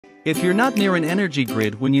If you're not near an energy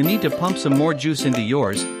grid when you need to pump some more juice into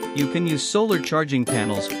yours, you can use solar charging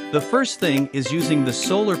panels. The first thing is using the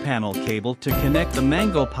solar panel cable to connect the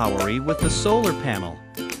Mango Powery with the solar panel.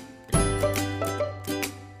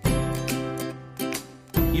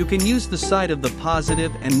 You can use the side of the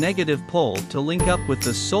positive and negative pole to link up with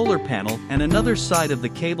the solar panel and another side of the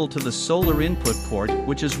cable to the solar input port,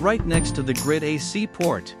 which is right next to the grid AC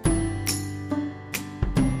port.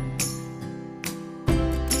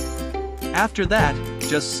 After that,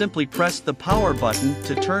 just simply press the power button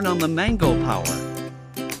to turn on the Mango Power.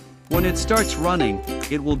 When it starts running,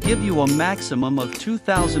 it will give you a maximum of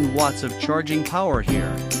 2000 watts of charging power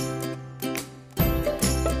here.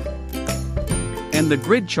 And the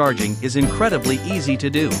grid charging is incredibly easy to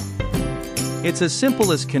do. It's as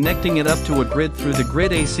simple as connecting it up to a grid through the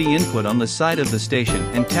grid AC input on the side of the station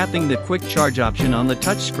and tapping the quick charge option on the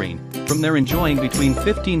touchscreen, from there enjoying between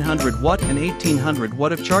 1500 watt and 1800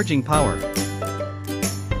 watt of charging power.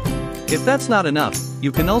 If that's not enough,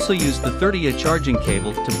 you can also use the 30A charging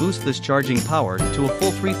cable to boost this charging power to a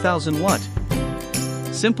full 3000 watt.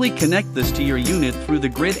 Simply connect this to your unit through the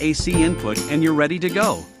grid AC input and you're ready to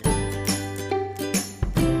go.